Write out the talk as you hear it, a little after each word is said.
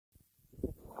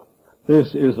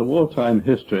This is the wartime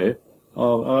history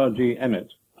of R G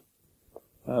Emmett.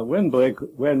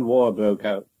 When war broke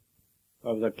out,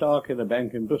 I was a clerk in a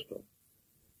bank in Bristol.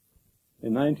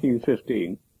 In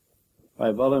 1915,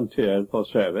 I volunteered for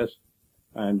service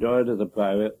and joined as a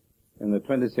private in the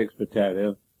 26th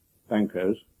Battalion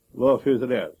Bankers, War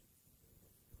Fusiliers.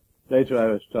 Later I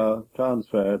was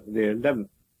transferred to the 11th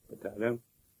Battalion,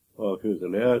 War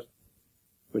Fusiliers,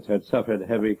 which had suffered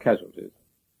heavy casualties.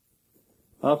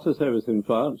 After service in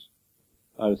France,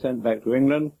 I was sent back to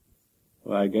England,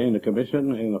 where I gained a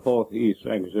commission in the 4th East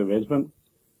Lancashire Regiment,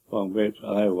 from which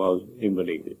I was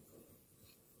invalided.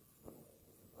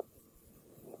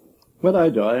 When I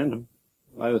joined,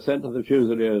 I was sent to the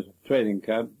Fusiliers training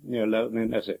camp near Loughton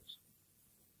in Essex.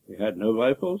 We had no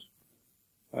rifles,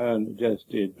 and just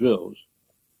did drills,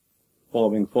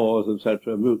 forming fours,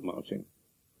 etc., route marching.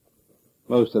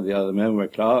 Most of the other men were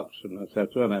clerks, and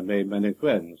etc., and I made many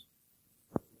friends.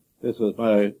 This was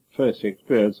my first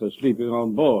experience of sleeping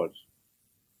on boards.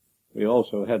 We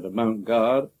also had to mount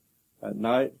guard at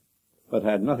night, but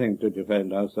had nothing to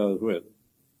defend ourselves with.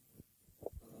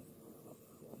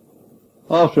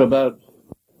 After about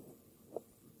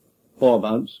 4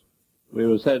 months, we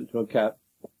were sent to a camp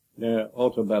near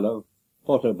Portobello,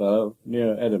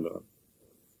 near Edinburgh.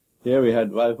 Here we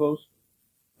had rifles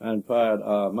and fired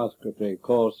our musketry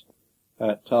course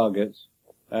at targets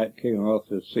at King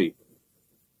Arthur's Seat.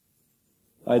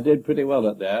 I did pretty well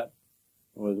at that,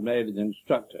 and was made an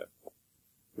instructor,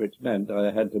 which meant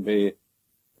I had to be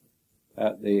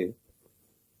at the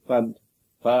front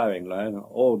firing line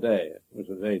all day, which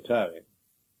was very tiring.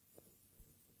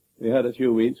 We had a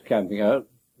few weeks camping out,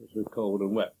 which was cold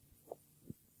and wet.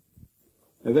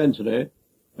 Eventually,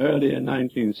 early in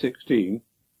 1916,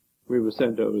 we were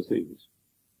sent overseas.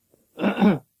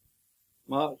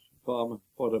 Marched from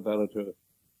Portobello to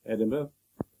Edinburgh,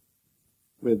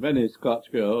 with many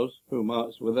Scotch girls who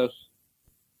marched with us.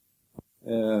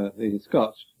 The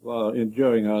Scots, while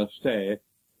during our stay,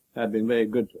 had been very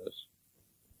good to us.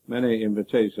 Many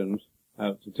invitations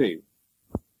out to tea.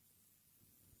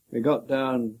 We got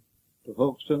down to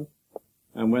Folkestone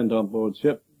and went on board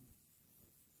ship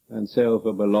and sailed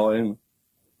for Boulogne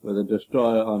with a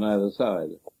destroyer on either side.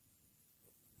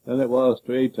 Then it was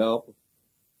to Thiepval,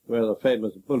 where the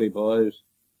famous bully boys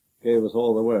gave us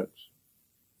all the works.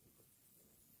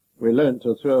 We learnt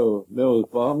to throw Mills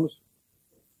bombs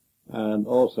and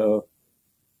also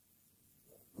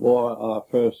wore our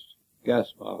first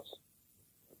gas masks.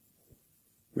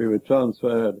 We were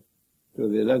transferred to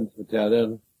the 11th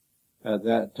Battalion at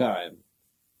that time.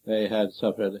 They had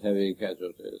suffered heavy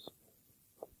casualties.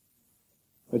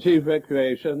 The chief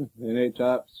recreation in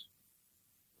Thiepval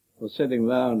was sitting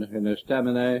round in a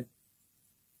staminet,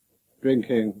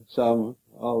 drinking some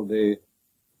of the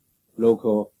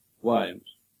local wines.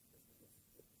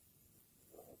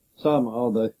 Some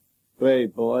of the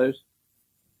brave boys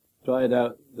tried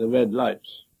out the red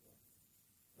lights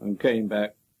and came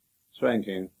back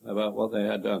swanking about what they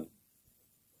had done.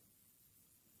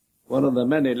 One of the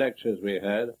many lectures we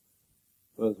had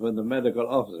was with the medical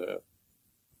officer,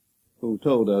 who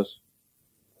told us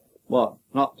what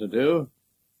not to do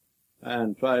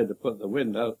and tried to put the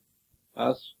wind out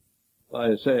us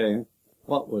by saying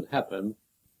what would happen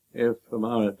if, from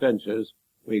our adventures,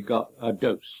 we got a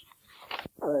dose.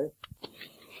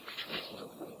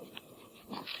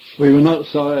 We were not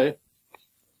sorry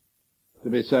to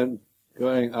be sent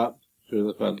going up through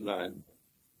the front line.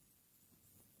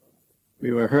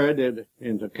 We were herded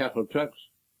into cattle trucks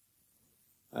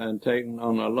and taken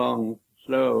on a long,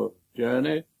 slow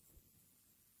journey,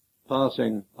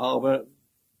 passing Albert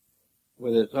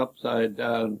with its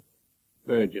upside-down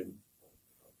Virgin.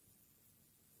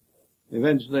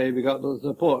 Eventually we got to the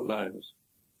support lines,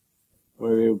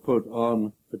 where we were put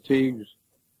on fatigues,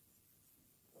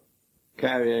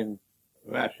 carrying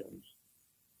rations,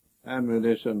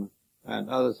 ammunition, and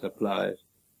other supplies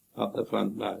up the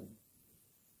front line.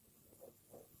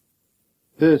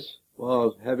 This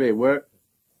was heavy work,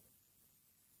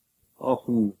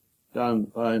 often done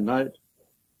by night,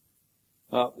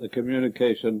 up the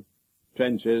communication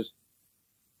trenches,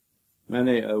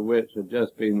 many of which had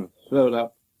just been thrown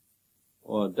up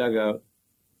or dug out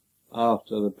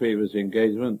after the previous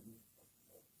engagement,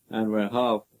 and were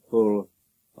half full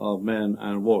of men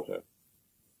and water.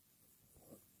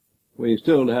 We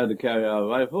still had to carry our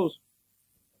rifles,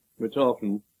 which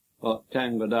often got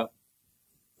tangled up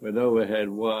with overhead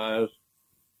wires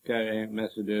carrying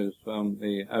messages from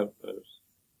the outposts.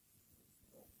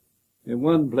 In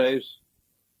one place,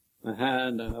 the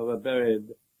hand of a buried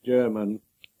German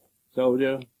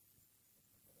soldier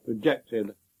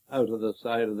projected out of the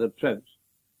side of the trench,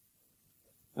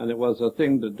 and it was a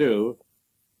thing to do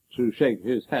to shake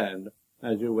his hand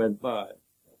as you went by.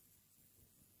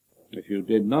 If you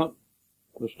did not,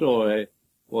 the story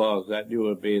was that you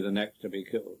would be the next to be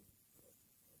killed.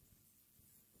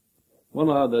 One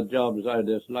of the jobs I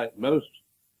disliked most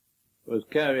was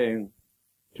carrying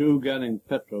 2 gallon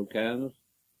petrol cans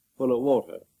full of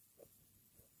water,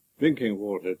 drinking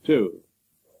water too,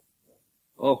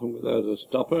 often without a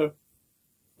stopper,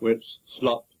 which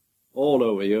slopped all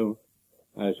over you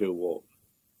as you walked.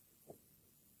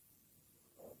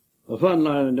 The front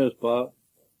line in this part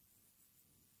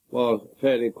was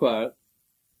fairly quiet,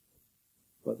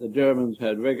 but the Germans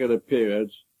had regular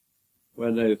periods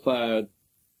when they fired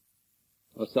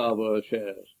a salvo of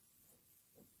shells.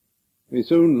 We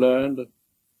soon learned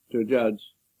to judge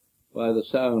by the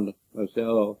sound a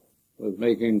shell was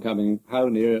making coming, how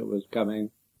near it was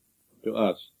coming to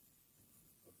us,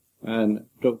 and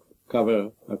took cover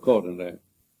accordingly.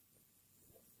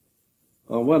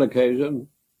 On one occasion,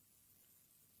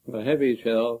 a heavy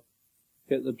shell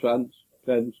hit the trench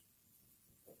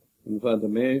in front of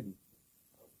me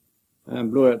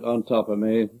and blew it on top of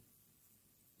me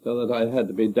so that I had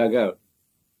to be dug out.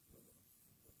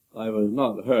 I was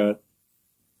not hurt,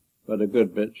 but a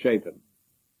good bit shaken.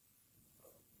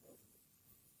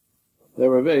 There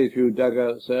were very few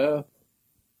dugouts there,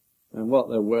 and what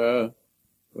there were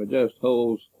just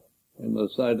holes in the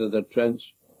side of the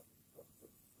trench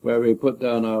where we put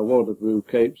down our waterproof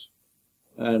capes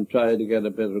and tried to get a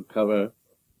bit of cover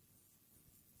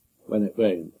when it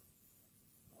rained.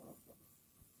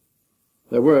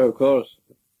 There were, of course,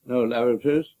 no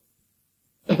lavatories,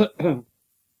 and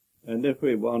if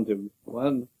we wanted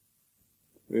one,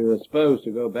 we were supposed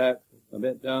to go back a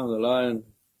bit down the line,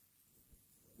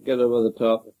 get over the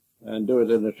top, and do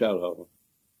it in a shell hole.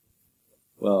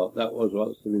 Well, that was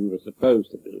what we were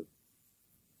supposed to do.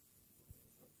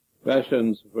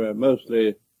 Rations were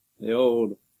mostly the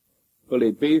old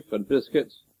bully beef and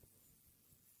biscuits,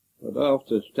 but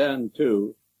after stand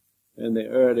 2 in the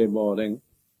early morning,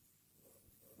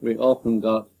 we often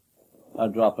got a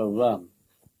drop of rum.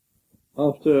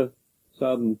 After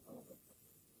some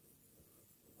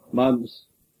months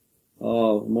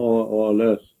of more or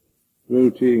less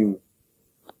routine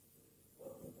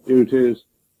duties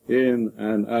in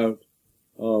and out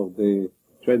of the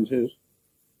trenches,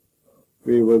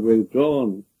 we were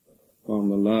withdrawn from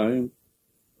the line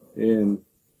in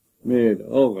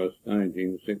mid-August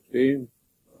 1916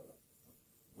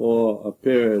 for a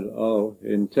period of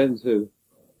intensive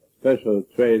special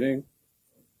training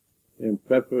in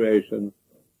preparation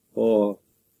for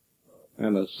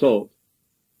an assault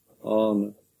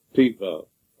on Thiepval.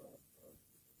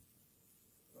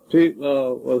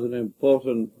 Thiepval was an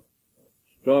important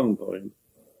strong point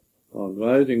on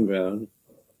rising ground,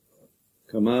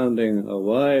 commanding a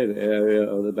wide area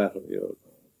of the battlefield,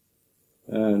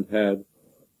 and had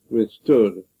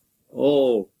withstood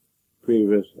all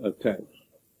previous attacks.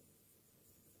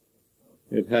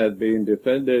 It had been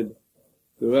defended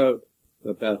throughout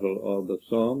the Battle of the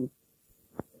Somme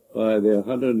by the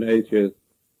 180th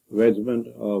Regiment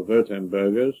of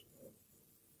Württembergers,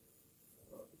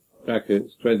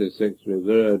 brackets 26th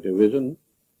Reserve Division,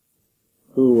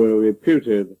 who were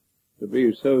reputed to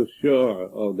be so sure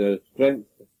of their strength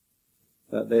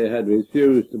that they had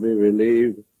refused to be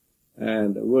relieved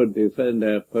and would defend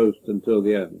their post until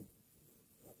the end.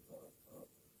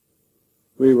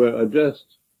 We were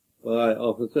addressed by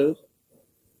officers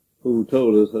who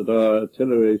told us that our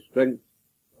artillery strength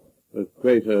was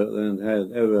greater than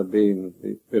had ever been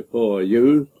before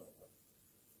used,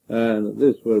 and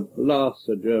this would blast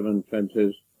the German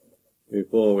trenches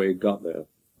before we got there.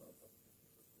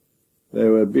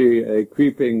 There would be a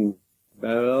creeping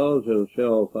barrage of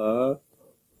shell fire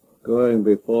going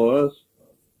before us,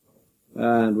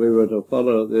 and we were to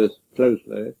follow this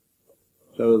closely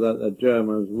so that the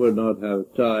Germans would not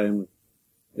have time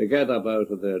to get up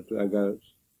out of their dugouts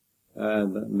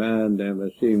and man their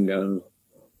machine guns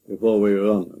before we were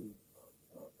on them.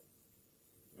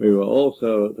 We were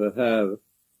also to have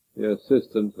the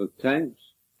assistance of tanks,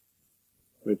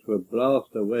 which would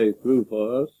blast a way through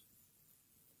for us,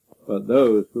 but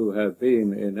those who had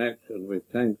been in action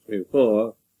with tanks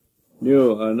before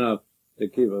knew enough to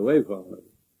keep away from them.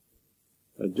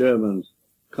 The Germans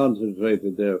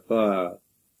concentrated their fire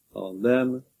on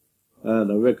them, and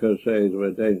the ricochets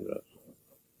were dangerous.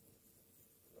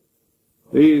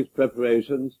 These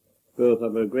preparations built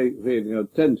up a great feeling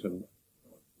of tension,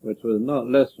 which was not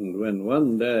lessened when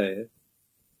one day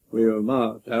we were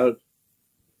marched out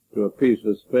to a piece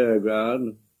of square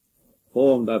ground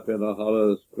formed up in a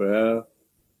hollow square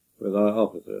with our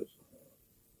officers.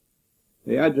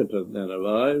 The adjutant then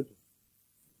arrived,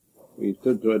 we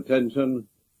stood to attention,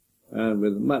 and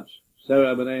with much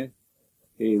ceremony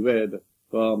he read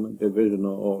from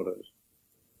divisional orders.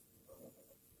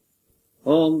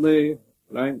 On the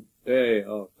blank day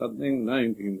of something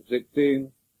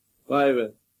 1916,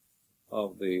 private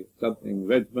of the something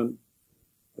regiment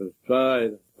was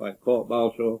tried by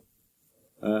court-martial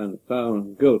and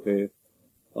found guilty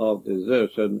of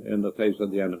desertion in the face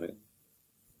of the enemy.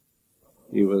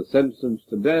 He was sentenced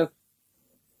to death,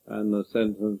 and the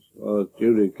sentence was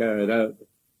duly carried out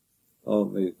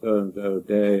on the so-and-so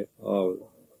day of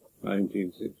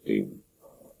 1916.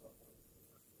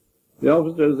 The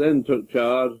officers then took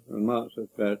charge and marched us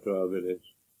back to our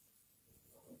village.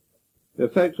 The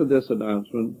effect of this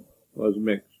announcement was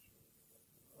mixed.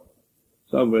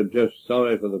 Some were just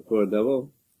sorry for the poor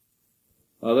devil.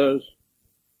 Others,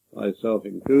 myself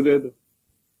included,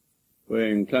 were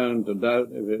inclined to doubt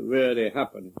if it really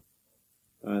happened,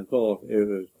 and thought it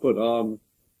was put on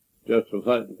just to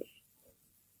frighten us.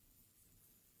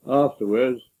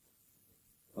 Afterwards,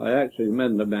 I actually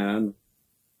met a man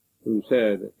who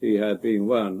said he had been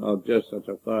one of just such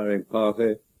a firing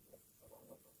party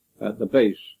at the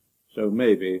base, so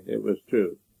maybe it was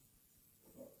true.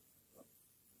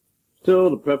 Still,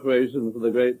 the preparations for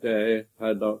the great day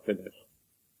had not finished,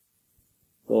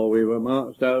 for we were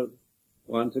marched out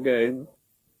once again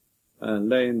and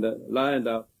lined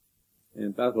up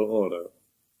in battle order.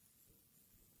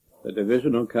 The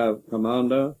divisional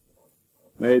commander,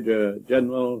 Major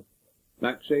General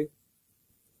Maxey,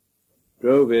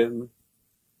 drove in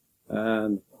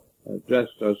and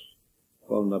addressed us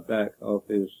from the back of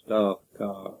his staff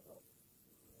car.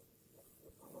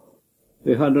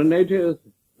 The 180th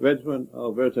Regiment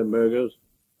of Württembergers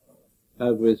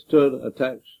have withstood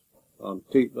attacks on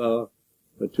Thiepval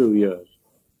for 2 years,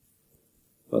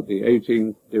 but the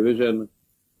 18th Division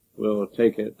will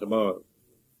take it tomorrow.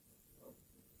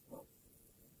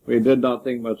 We did not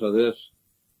think much of this.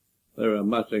 There are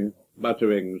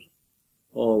mutterings,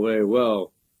 all very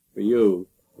well for you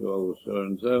old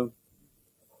so-and-so.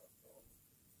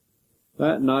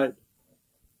 That night,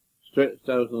 stretched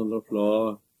out on the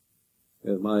floor,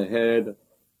 with my head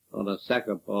on a sack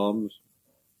of bombs,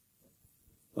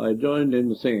 I joined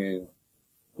in singing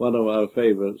one of our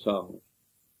favourite songs.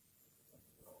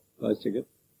 I sing it.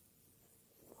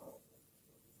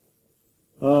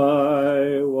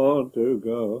 I want to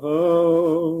go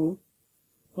home.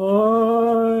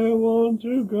 I want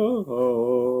to go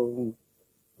home.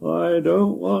 I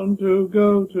don't want to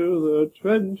go to the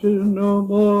trenches no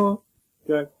more.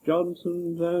 Jack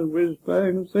Johnsons and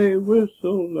whiz-bangs, they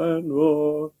whistle and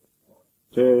roar.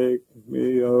 Take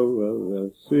me over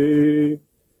the sea,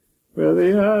 where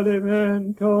the alley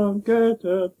men can't get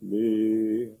at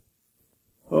me.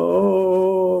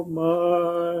 Oh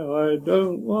my, I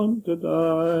don't want to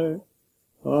die.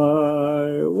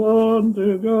 I want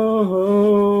to go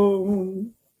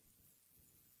home.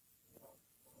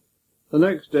 The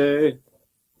next day,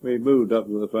 we moved up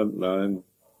to the front line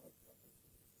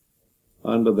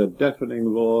under the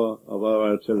deafening roar of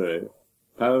our artillery,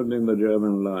 pounding the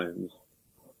German lines.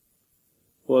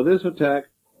 For this attack,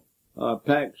 our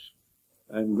packs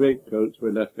and greatcoats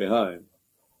were left behind,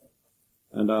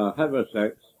 and our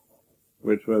haversacks,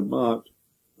 which were marked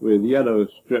with yellow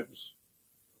strips,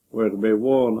 were to be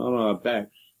worn on our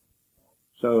backs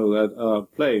so that our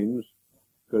planes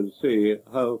could see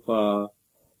how far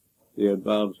the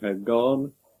advance had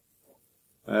gone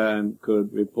and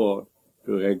could report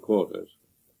to headquarters.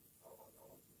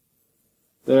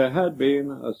 There had been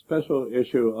a special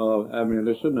issue of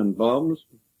ammunition and bombs,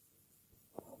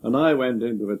 and I went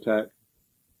into attack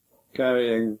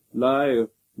carrying live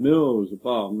Mills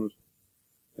bombs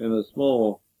in a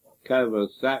small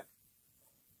canvas sack,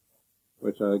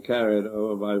 which I carried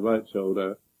over my right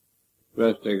shoulder,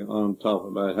 resting on top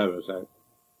of my haversack.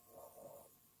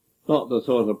 Not the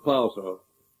sort of parcel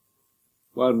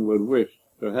one would wish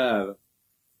to have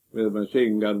with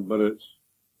machine gun bullets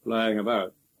flying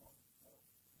about.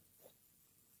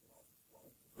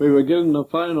 We were given the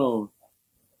final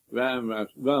rum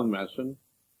ration,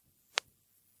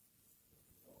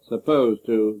 supposed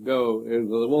to go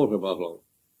into the water bottle,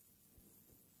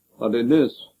 but in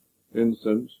this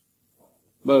instance,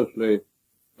 mostly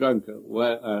drunk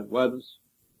at once,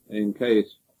 in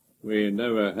case we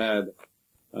never had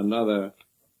another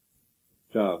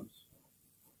chance.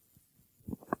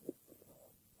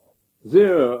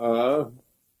 0 hour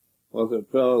was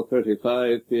at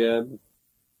 12:35 p.m.,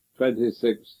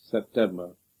 26th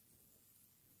September.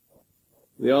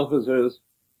 The officers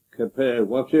compared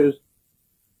watches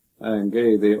and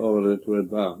gave the order to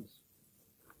advance.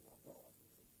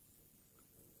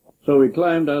 So we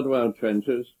climbed out of our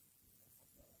trenches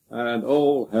and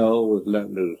all hell was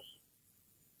let loose.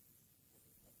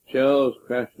 Shells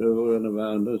crashed over and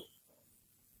around us.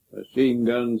 Machine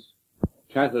guns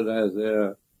chattered as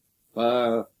their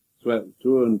fire swept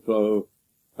to and fro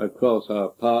across our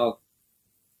path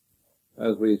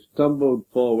as we stumbled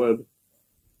forward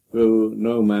through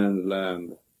no man's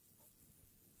land,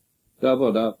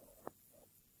 doubled up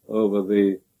over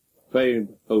the faint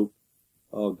hope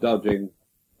of dodging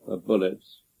the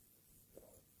bullets.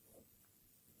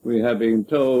 We had been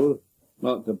told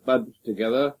not to bunch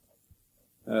together,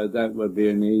 as that would be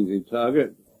an easy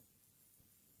target.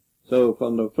 So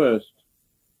from the first,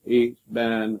 each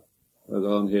man was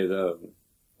on his own.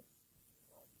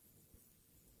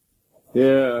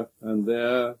 Here and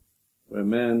there were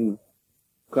men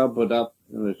crumpled up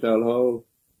in the shell hole,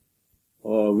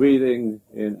 or writhing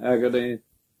in agony,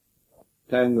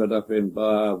 tangled up in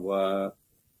barbed wire,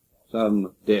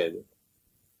 some dead.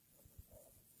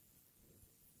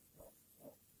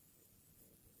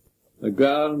 The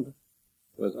ground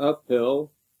was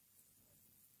uphill,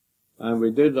 and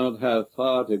we did not have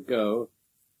far to go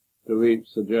to reach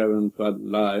the German front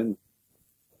line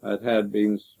that had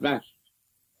been smashed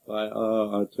by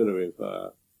our artillery fire,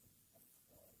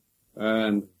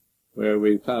 and where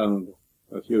we found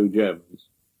a few Germans.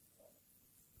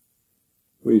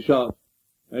 We shot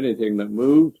anything that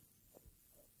moved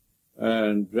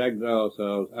and dragged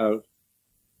ourselves out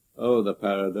over the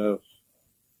parados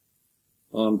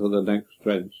onto the next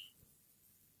trench.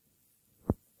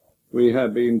 We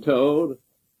had been told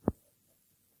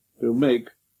to make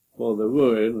for the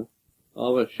ruin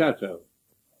of a chateau,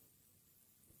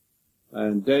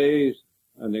 and dazed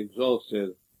and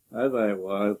exhausted as I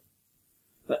was,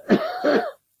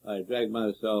 I dragged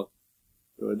myself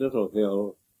to a little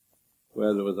hill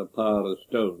where there was a pile of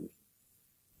stones,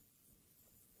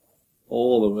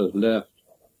 all that was left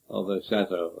of the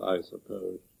chateau, I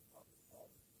suppose.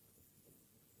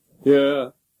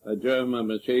 Here, a German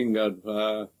machine gun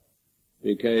fire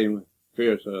became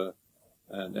fiercer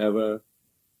and ever,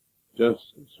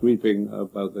 just sweeping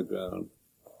above the ground.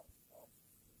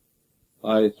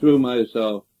 I threw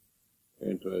myself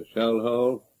into a shell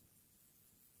hole,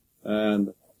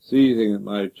 and seizing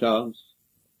my chance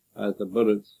as the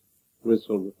bullets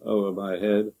whistled over my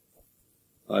head,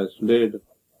 I slid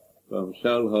from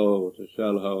shell hole to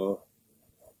shell hole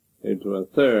into a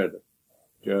third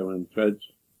German trench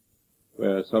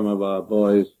where some of our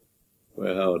boys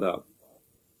were held up.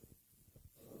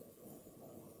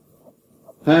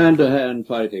 Hand-to-hand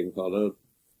fighting followed,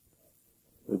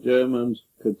 the Germans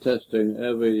contesting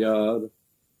every yard.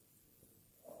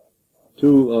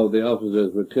 2 of the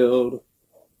officers were killed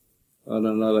and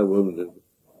another wounded.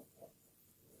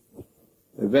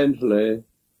 Eventually,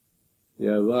 the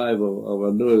arrival of a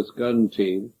Lewis gun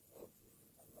team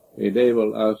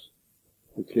enabled us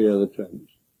to clear the trench.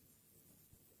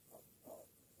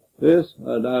 This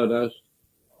allowed us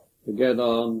to get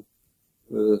on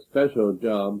with a special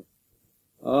job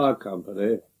our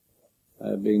company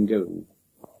had been given,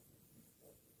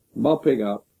 mopping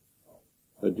up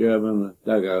the German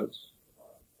dugouts,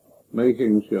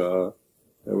 making sure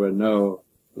there were no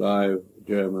live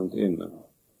Germans in them.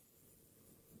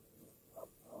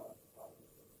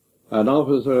 An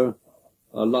officer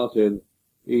allotted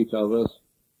each of us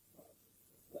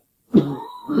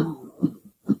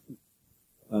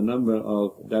a number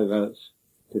of dugouts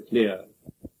to clear.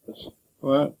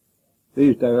 Well,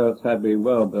 these dugouts had been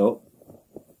well built,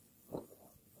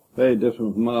 very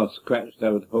different from our scratched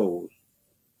out holes.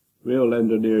 Real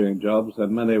engineering jobs,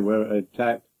 and many were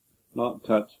attacked, not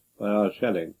touched by our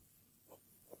shelling.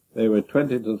 They were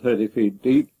 20 to 30 feet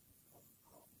deep,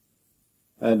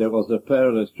 and it was a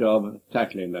perilous job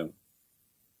tackling them.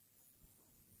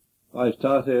 I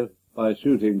started by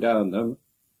shooting down them,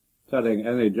 telling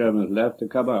any Germans left to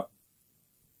come up.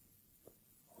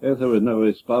 If there was no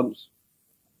response,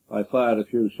 I fired a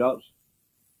few shots,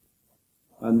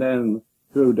 and then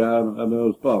threw down a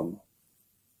Mills bomb.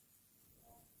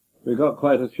 We got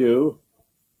quite a few.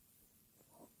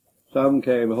 Some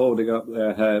came holding up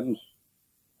their hands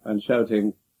and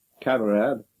shouting,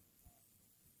 "Kamerad."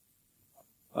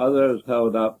 Others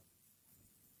held up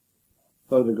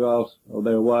photographs of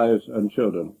their wives and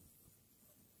children.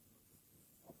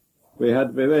 We had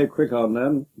to be very quick on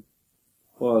them,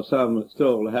 for some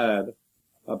still had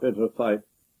a bit of fight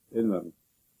in them.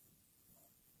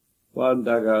 One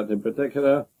dugout in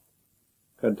particular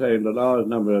contained a large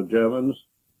number of Germans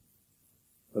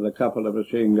with a couple of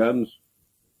machine guns,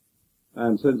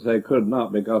 and since they could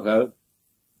not be got out,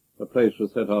 the place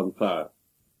was set on fire.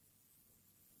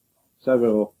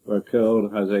 Several were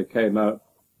killed as they came out.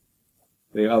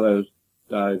 The others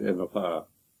died in the fire.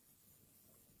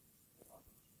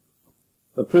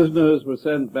 The prisoners were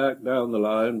sent back down the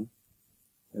line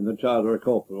in the charge of a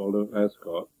corporal to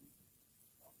escort,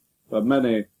 but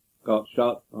many got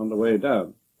shot on the way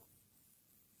down.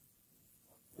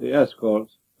 The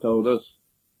escorts told us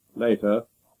later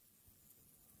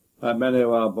that many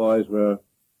of our boys were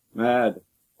mad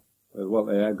with what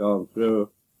they had gone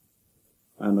through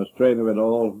and the strain of it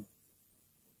all,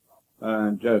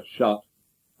 and just shot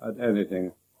at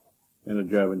anything in a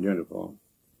German uniform.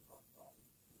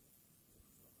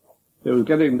 It was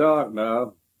getting dark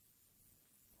now,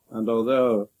 and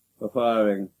although the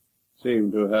firing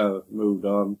seemed to have moved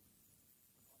on,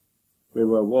 we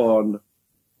were warned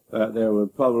that there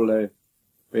would probably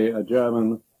be a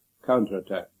German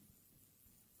counterattack.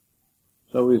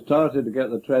 So we started to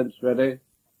get the trench ready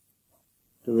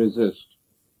to resist,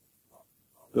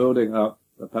 building up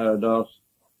the parados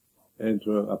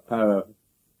into a parapet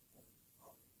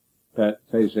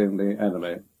facing the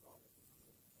enemy.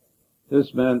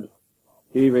 This meant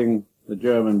heaving the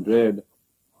German dread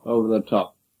over the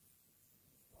top,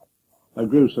 a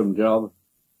gruesome job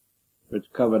which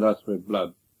covered us with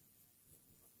blood.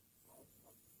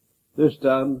 This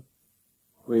done,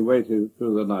 we waited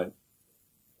through the night.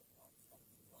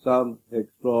 Some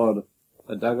explored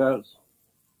the dugouts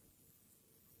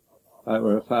that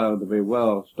were found to be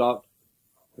well stocked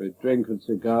with drink and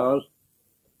cigars,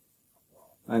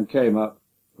 and came up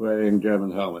wearing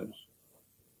German helmets.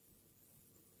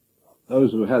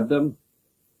 Those who had them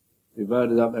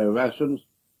divided up their rations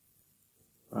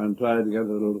and tried to get a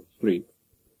little sleep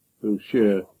through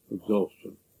sheer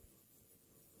exhaustion.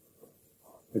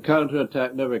 The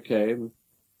counterattack never came,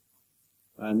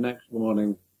 and next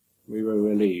morning we were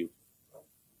relieved.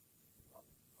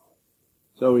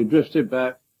 So we drifted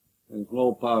back in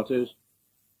small parties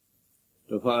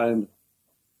to find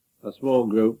a small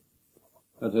group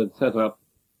that had set up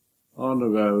on the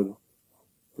road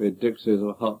with dixies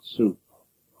of hot soup.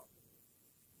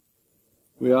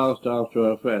 We asked after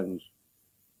our friends,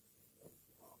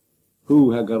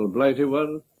 who had got a blighty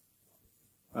one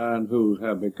and who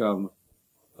had become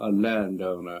a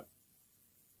landowner.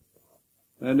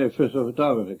 Then the official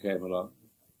photographer came along,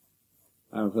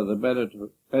 and for the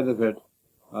benefit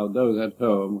of those at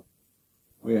home,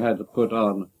 we had to put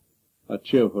on a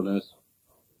cheerfulness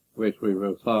which we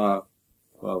were far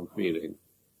from feeling.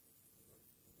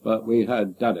 But we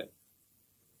had done it.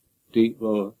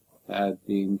 Thiepval had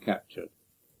been captured.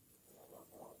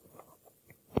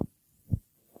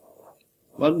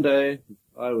 One day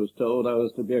I was told I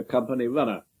was to be a company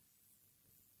runner.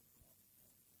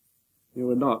 You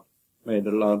were not made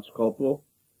a lance corporal,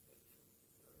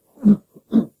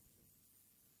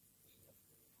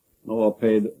 nor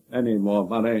paid any more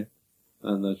money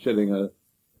than the shilling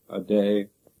a day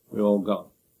we all got.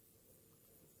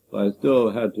 So I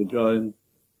still had to join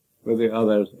with the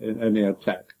others in any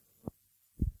attack.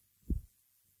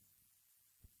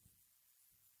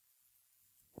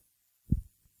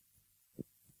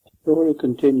 Story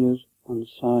continues on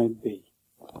side B.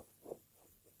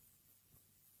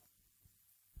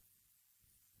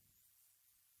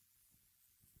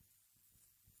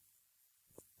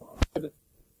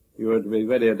 You were to be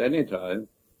ready at any time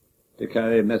to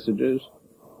carry messages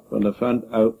from the front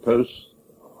outposts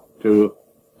to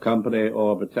company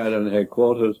or battalion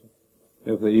headquarters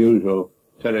if the usual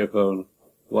telephone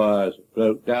wires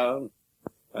broke down,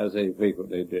 as they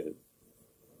frequently did.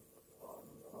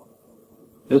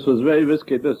 This was very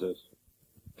risky business,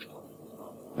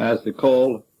 as the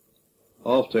call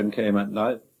often came at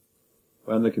night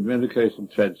when the communication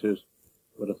trenches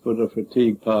were full of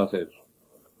fatigue parties.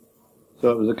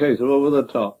 So it was a case of over the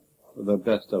top with the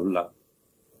best of luck.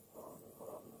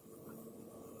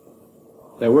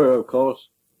 There were, of course,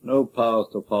 no paths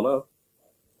to follow.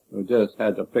 You just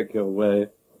had to pick your way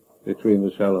between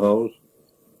the shell holes,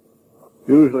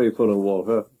 usually full of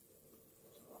water,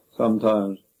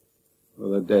 sometimes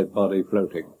with a dead body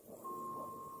floating.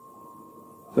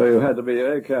 So you had to be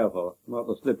very careful not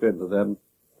to slip into them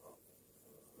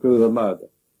through the mud.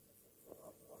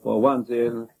 For once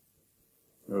in,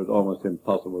 it was almost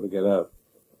impossible to get out.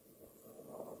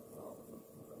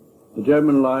 The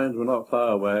German lines were not far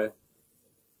away.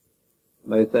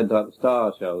 They sent up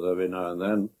star shells every now and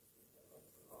then.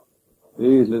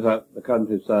 These lit up the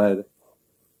countryside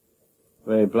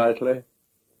very brightly,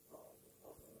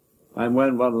 and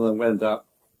when one of them went up,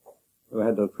 we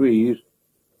had to freeze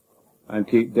and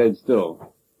keep dead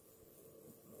still.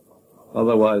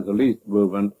 Otherwise, the least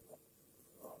movement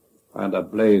and a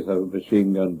blaze of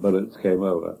machine gun bullets came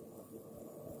over.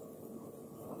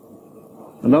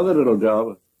 Another little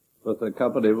job was the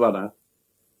company runner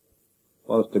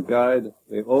was to guide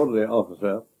the orderly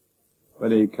officer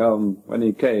when he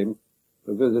came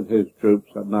to visit his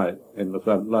troops at night in the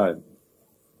front line.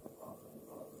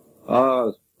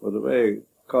 Ours was a very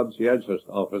conscientious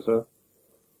officer,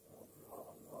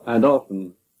 and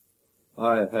often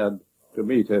I had to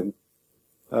meet him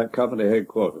at company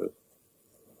headquarters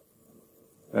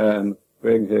and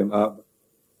bring him up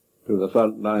to the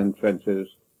front line trenches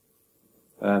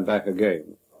and back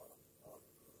again.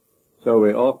 So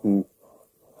we often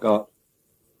got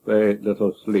very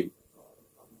little sleep.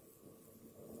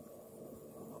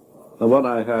 The one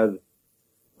I had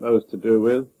most to do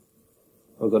with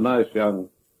was a nice young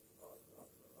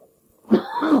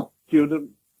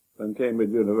student from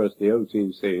Cambridge University,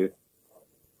 OCC,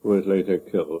 who was later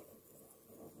killed.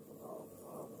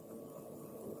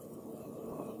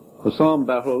 The Somme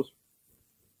battles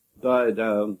died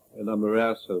down in a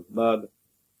morass of mud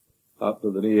up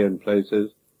to the knee in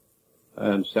places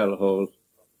and cell holes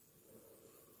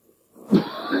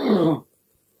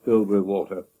filled with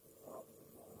water.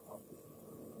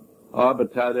 Our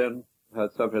battalion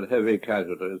had suffered heavy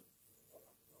casualties,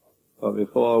 but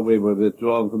before we were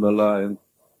withdrawn from the line,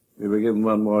 we were given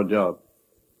one more job.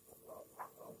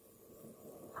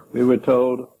 We were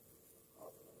told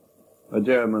the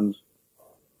Germans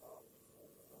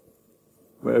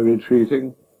were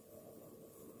retreating,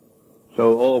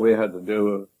 so all we had to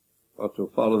do was to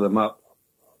follow them up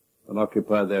and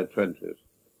occupy their trenches.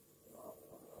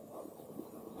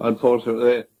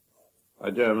 Unfortunately,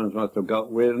 the Germans must have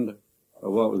got wind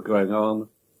of what was going on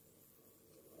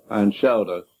and shelled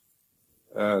us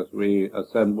as we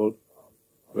assembled,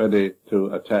 ready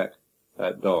to attack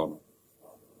at dawn.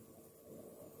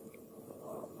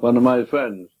 One of my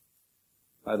friends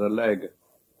had a leg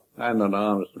and an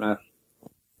arm smashed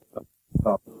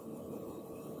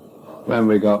when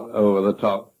we got over the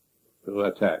top to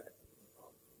attack.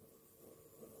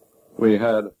 We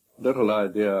had little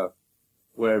idea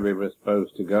where we were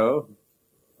supposed to go.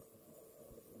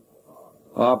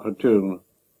 Our platoon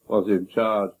was in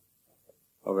charge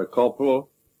of a corporal,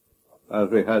 as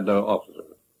we had no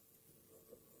officers.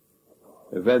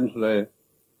 Eventually,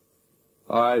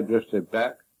 I drifted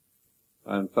back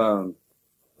and found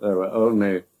there were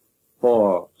only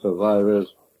 4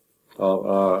 survivors of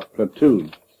our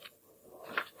platoon.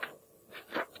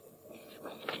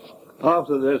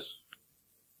 After this,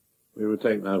 we were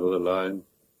taken out of the line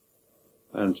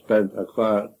and spent a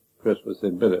quiet Christmas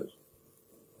in Billets,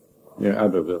 near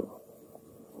Abbeville.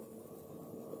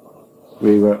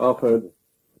 We were offered,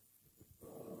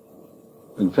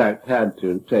 in fact had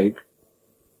to take,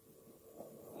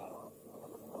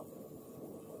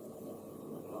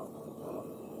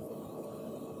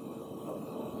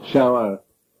 shower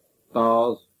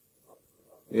baths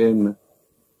in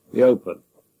the open,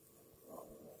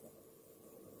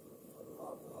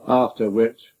 after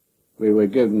which we were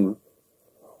given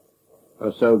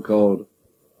a so-called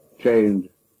change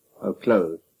of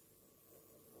clothes.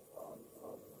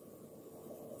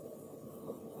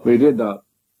 We did not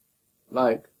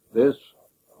like this,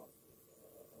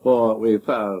 for we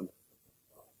found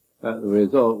that the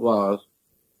result was,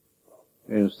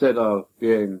 instead of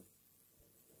being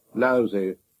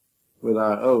lousy with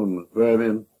our own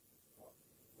vermin,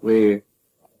 we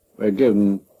were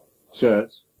given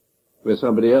shirts with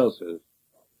somebody else's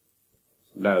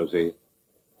lousy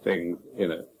things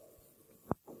in it.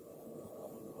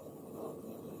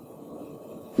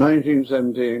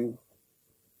 1917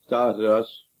 started us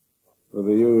with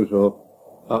the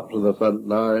usual up to the front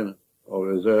line or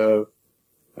reserve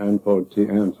and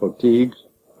fatigues,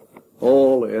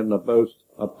 all in the most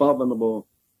abominable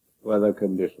weather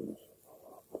conditions.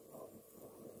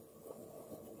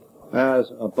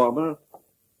 As a bomber,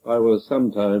 I was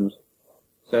sometimes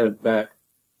sent back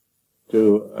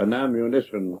to an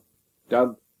ammunition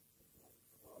dump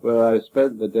where I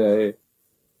spent the day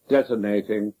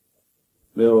detonating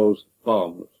Mills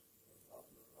bombs.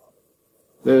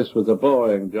 This was a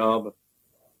boring job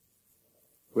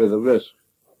with the risk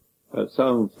that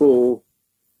some fool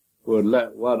would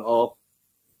let one off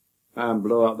and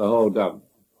blow up the whole dump,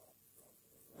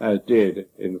 as did,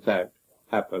 in fact,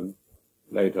 happen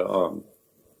later on.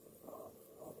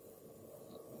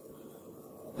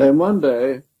 Then one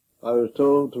day I was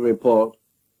told to report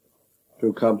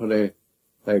to company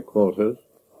headquarters,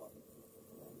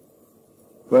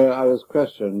 where I was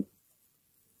questioned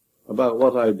about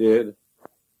what I did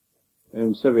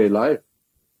in civil life,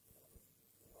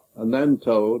 and then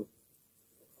told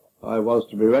I was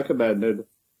to be recommended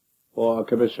for a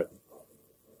commission.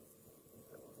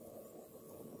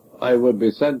 I would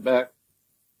be sent back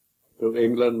to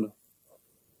England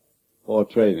for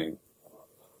training.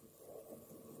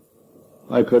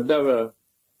 I could never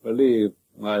believe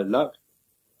my luck,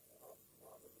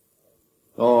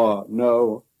 or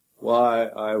know why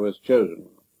I was chosen.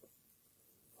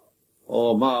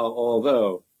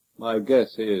 Although my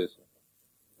guess is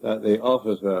that the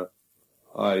officer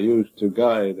I used to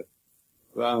guide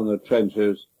round the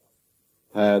trenches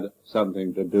had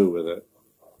something to do with it.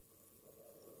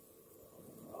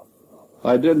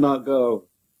 I did not go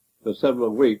for several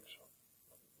weeks,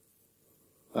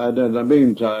 and in the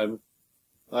meantime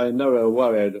I never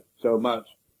worried so much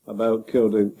about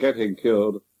getting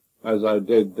killed as I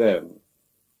did then.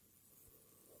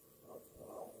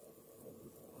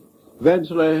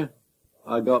 Eventually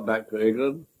I got back to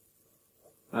England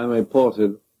and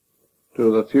reported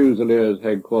to the Fusiliers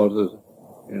headquarters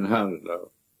in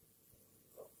Hounslow.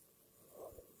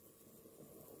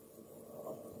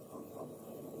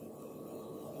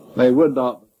 They would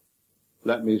not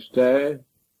let me stay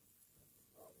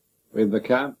in the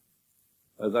camp,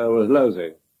 as I was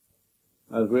lousy,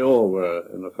 as we all were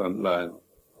in the front line.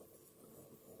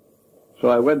 So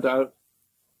I went out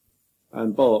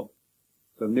and bought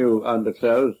some new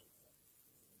underclothes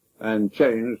and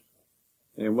changed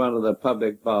in one of the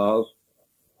public bars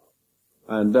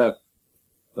and left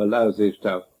the lousy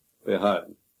stuff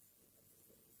behind.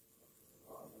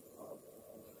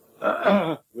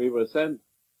 We were sent,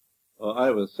 or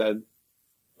I was sent,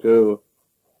 to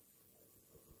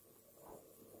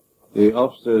the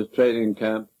officers' training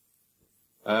camp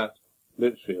at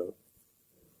Lichfield,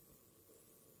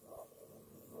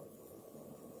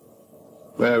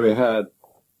 where we had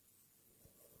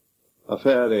a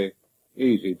fairly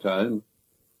easy time.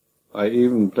 I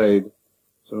even played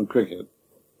some cricket.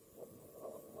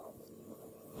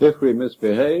 If we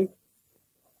misbehaved,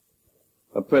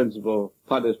 a principal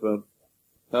punishment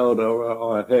held over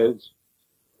our heads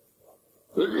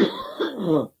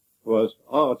was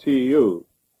RTU,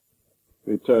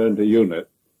 return to unit.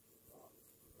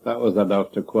 That was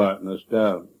enough to quieten us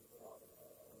down.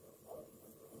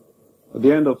 At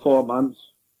the end of 4 months,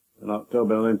 in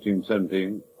October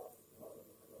 1917,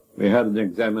 we had an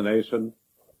examination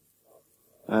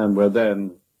and were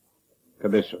then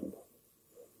commissioned.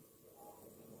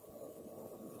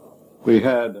 We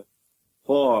had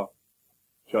 4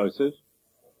 choices,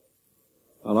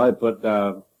 and I put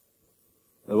down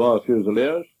the Royal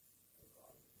Fusiliers,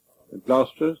 the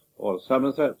Gloucesters, or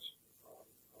Somersets.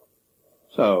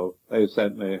 So they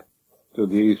sent me to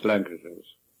the East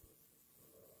Lancashires.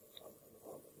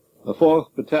 The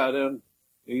 4th Battalion,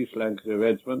 East Lancashire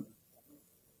Regiment,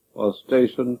 was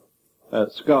stationed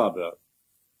at Scarborough,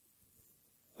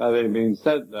 having been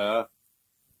sent there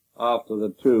after the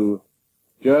 2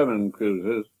 German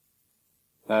cruisers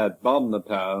had bombed the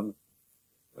town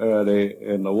early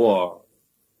in the war.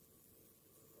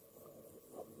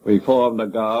 We formed a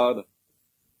guard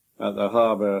at the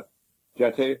harbour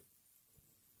jetty,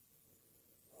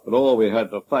 but all we had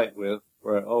to fight with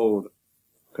were old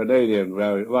Canadian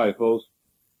rifles,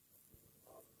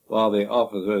 while the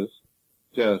officers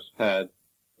just had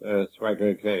their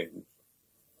swagger canes.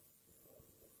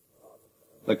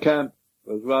 The camp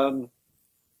was run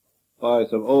by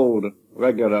some old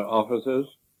regular officers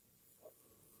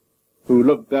who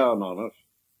looked down on us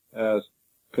as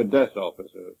cadet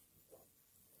officers.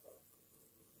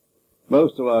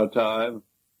 Most of our time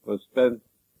was spent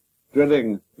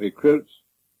drilling recruits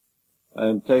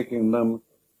and taking them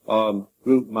on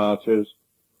group marches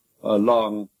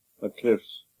along the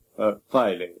cliffs at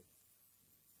Filey.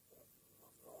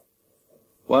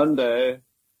 One day,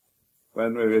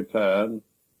 when we returned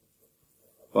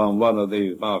from one of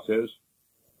these marches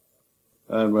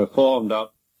and were formed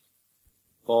up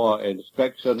for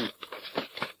inspection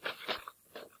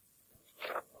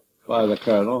by the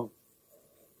colonel,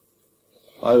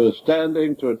 I was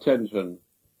standing to attention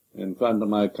in front of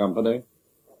my company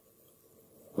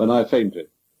when I fainted.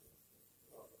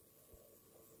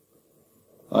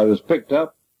 I was picked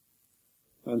up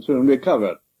and soon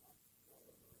recovered.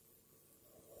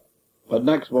 But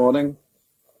next morning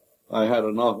I had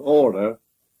an order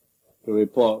to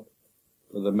report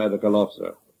to the medical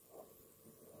officer.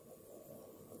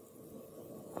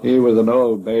 He was an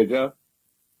old major,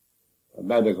 a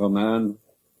medical man,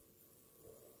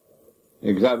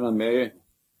 examined me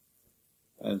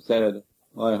and said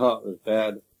my heart was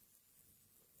bad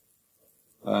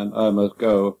and I must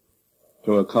go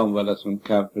to a convalescent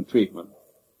camp for treatment.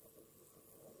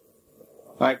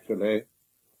 Actually,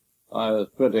 I was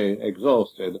pretty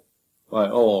exhausted by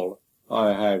all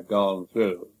I had gone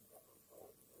through.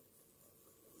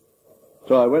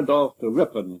 So I went off to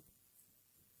Ripon,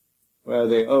 where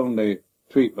the only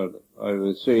treatment I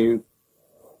received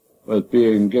was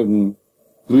being given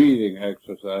breathing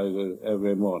exercises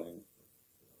every morning.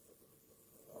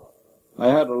 I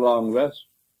had a long rest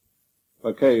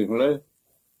occasionally,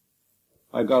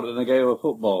 I got in a game of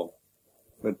football,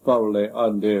 which probably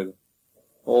undid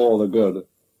all the good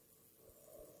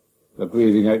the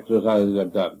breathing exercises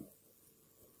had done.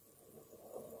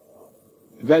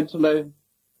 Eventually,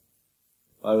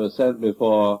 I was sent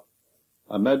before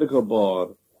a medical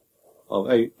board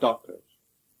of 8 doctors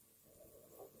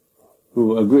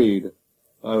who agreed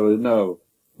I was no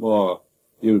more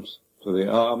use to the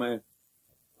army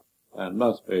and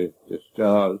must be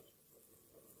discharged,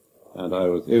 and I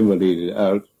was invalided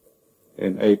out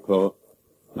in April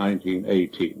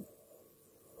 1918.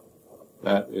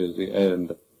 That is the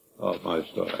end of my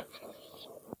story.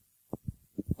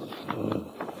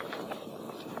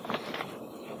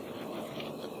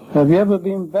 Have you ever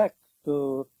been back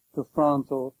to France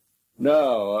or?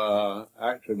 No,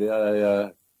 actually,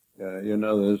 you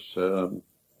know this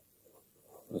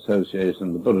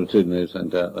association, the bulletin they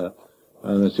sent out there,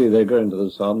 and they see they're going to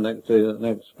the Somme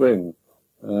next spring,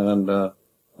 and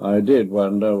I did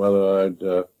wonder whether I'd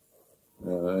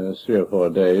 3 or 4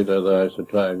 days whether I should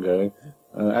try and go.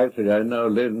 Actually, I know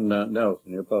Lynn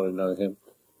Nelson. You probably know him.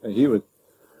 He was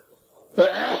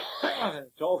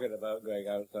talking about going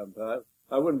out sometime.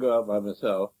 I wouldn't go out by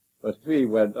myself, but if he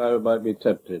went, I might be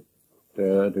tempted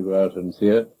to go out and see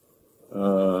it.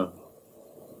 The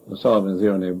Somme is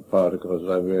the only part, of course,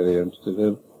 that I'm really interested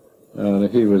in. And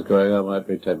if he was going, I might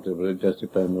be tempted, but it just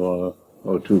depends on,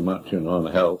 or too much, on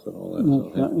health and all that sort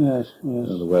of thing. Yes, yes.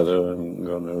 And the weather and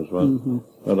God knows what. Mm-hmm.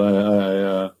 But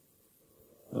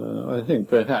I think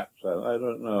perhaps, I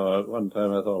don't know, at one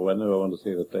time I thought, well, I never want to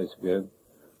see the place again.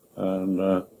 And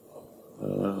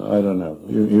I don't know.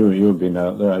 You've been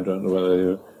out there. I don't know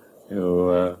whether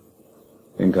you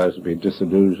think I should be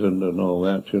disillusioned and all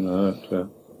that,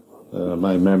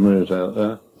 my memories out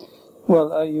there.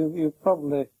 Well, you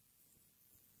probably,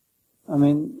 I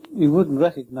mean, you wouldn't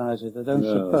recognize it, I don't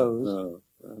suppose,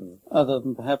 No. other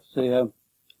than perhaps the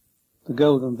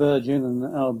Golden Virgin and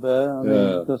Albert, I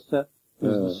mean, because that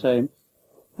is the same.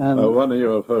 And one of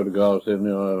your photographs in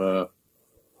your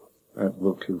that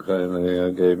book you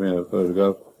kindly gave me a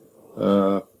photograph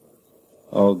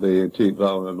of the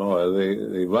Thiepval Memorial.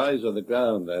 The rise of the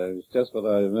ground there is just what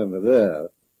I remember there.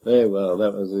 Very well.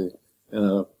 That was the,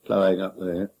 ploughing up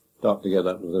the dock to get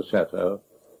up to the chateau.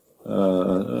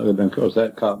 And of course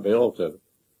that can't be altered.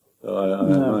 So I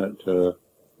might sort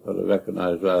of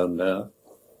recognise round there.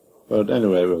 But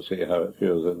anyway, we'll see how it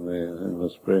feels in the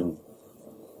spring.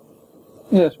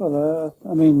 yes, well,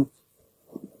 I mean,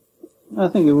 I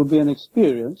think it would be an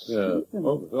experience. Yeah,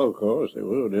 of course it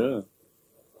would, yeah.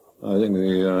 I think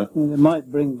it might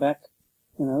bring back,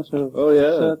 sort of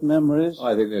certain memories.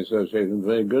 I think the association is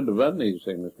very good to run these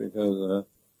things because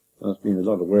there's been a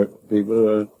lot of work for people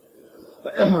who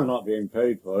are not being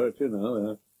paid for it,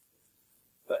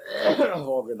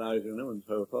 organising them and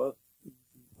so forth.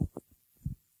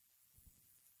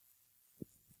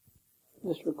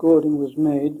 This recording was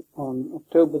made on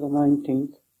October the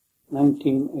 19th,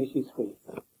 1983.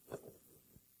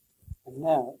 And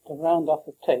now, to round off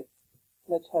the tape,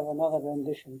 let's have another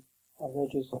rendition of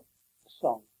Reg's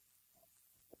song.